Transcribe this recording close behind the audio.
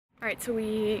All right, so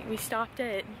we stopped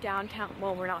at downtown.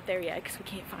 Well, we're not there yet because we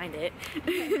can't find it.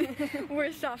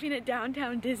 We're stopping at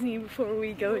downtown Disney before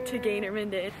we go to Gaynor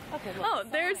Minden. Okay, oh,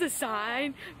 there's a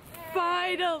sign.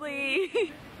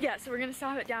 Finally. Yeah, so we're gonna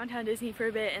stop at downtown Disney for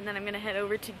a bit, and then I'm gonna head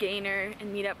over to Gaynor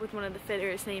and meet up with one of the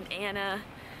fitters named Anna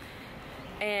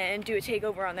and do a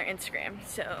takeover on their Instagram.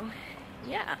 So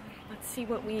yeah, let's see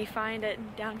what we find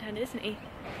at downtown Disney.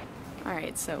 All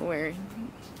right, so we're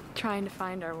trying to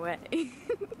find our way.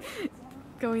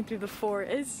 Going through the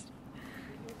forest.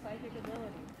 Your psychic ability.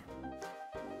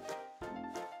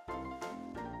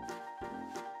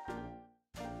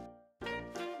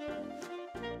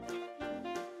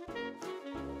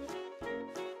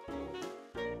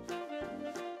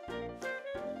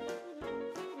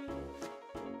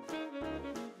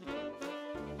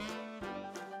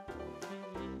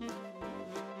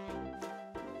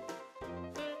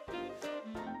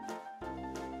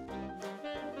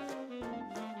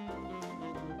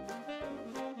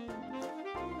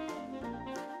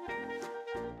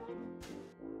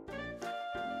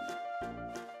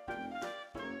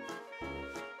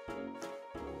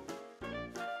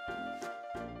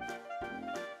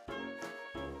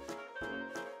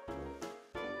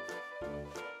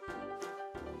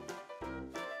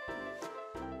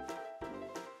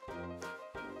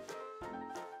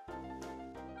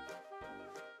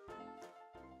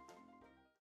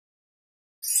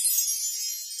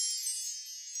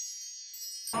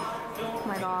 Oh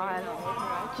my god,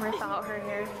 without her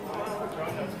hair.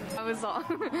 I was all.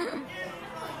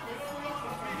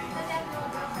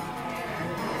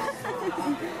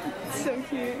 So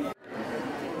cute.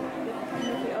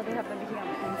 Oh, they have the Mickey on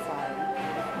the inside.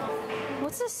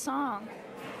 What's this song?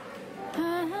 I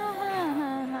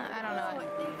don't know.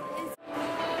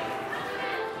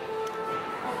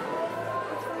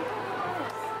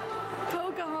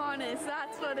 Pocahontas,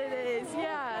 that's what it is,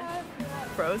 yeah.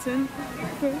 Frozen?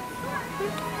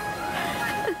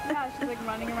 Yeah, she's like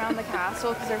running around the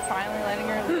castle because they're finally letting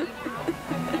her leave.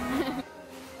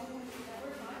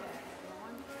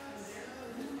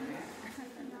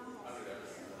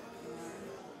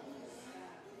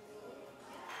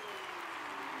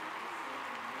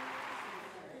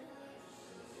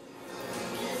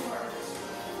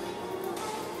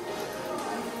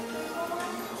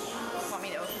 Want me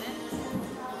to open it?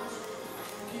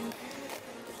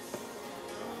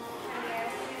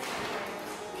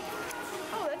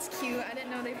 Cute. I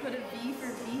didn't know they put a V for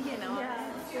vegan on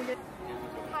it.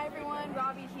 Hi everyone,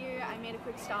 Robbie here. I made a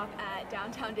quick stop at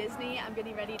downtown Disney. I'm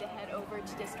getting ready to head over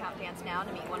to Discount Dance now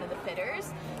to meet one of the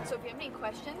fitters. So if you have any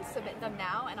questions, submit them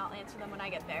now and I'll answer them when I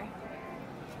get there.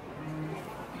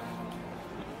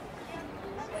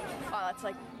 Wow, that's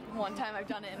like one time I've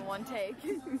done it in one take.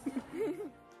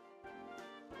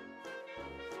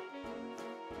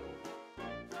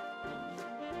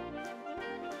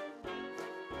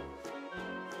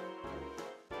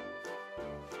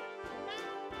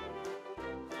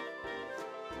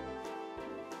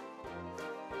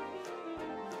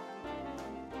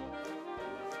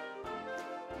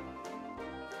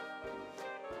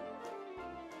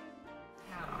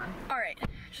 Alright,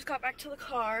 just got back to the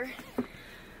car.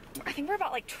 I think we're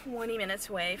about like 20 minutes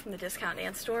away from the Discount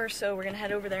Dance store, so we're gonna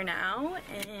head over there now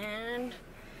and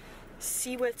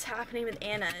see what's happening with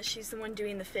Anna. She's the one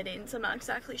doing the fittings. I'm not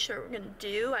exactly sure what we're gonna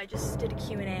do. I just did a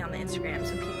Q&A on the Instagram,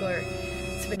 so people are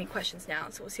submitting questions now,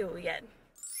 so we'll see what we get.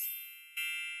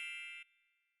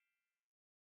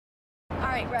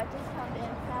 Alright, we're at Discount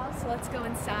Dance now, so let's go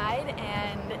inside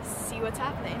and see what's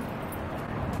happening.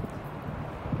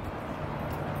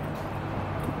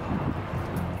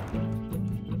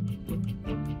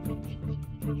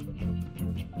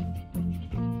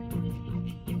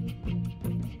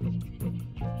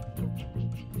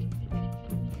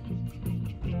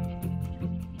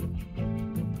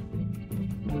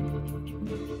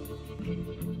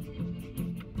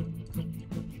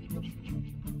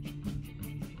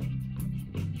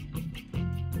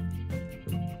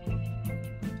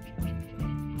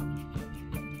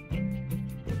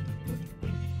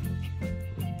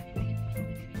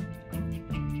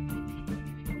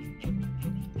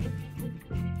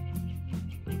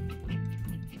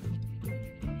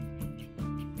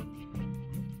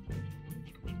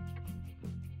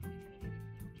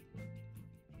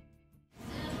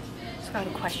 Got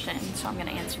a question, so I'm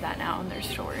gonna answer that now in their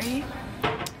story.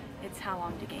 It's how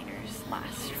long do gainers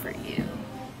last for you?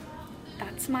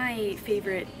 That's my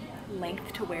favorite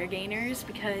length to wear gainers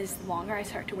because the longer I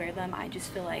start to wear them, I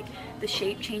just feel like the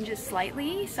shape changes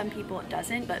slightly. Some people it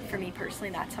doesn't, but for me personally,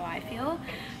 that's how I feel.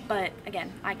 But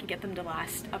again, I can get them to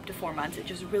last up to 4 months. It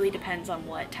just really depends on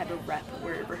what type of rep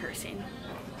we're rehearsing.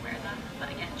 Wear them, but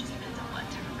again, just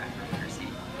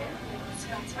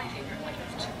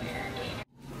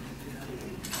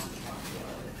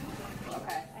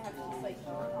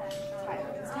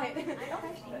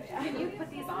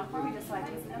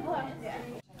Hello. Yeah.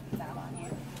 That on you.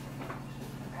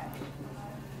 Okay.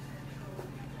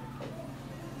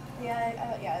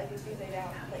 Yeah, like if they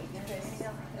down like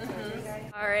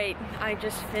Alright, I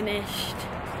just finished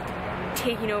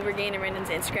taking over Gaynor Minden's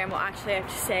Instagram. Well, actually I have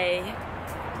to say,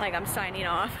 like, I'm signing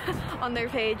off on their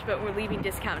page, but we're leaving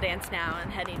Discount Dance now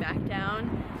and heading back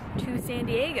down to San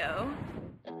Diego.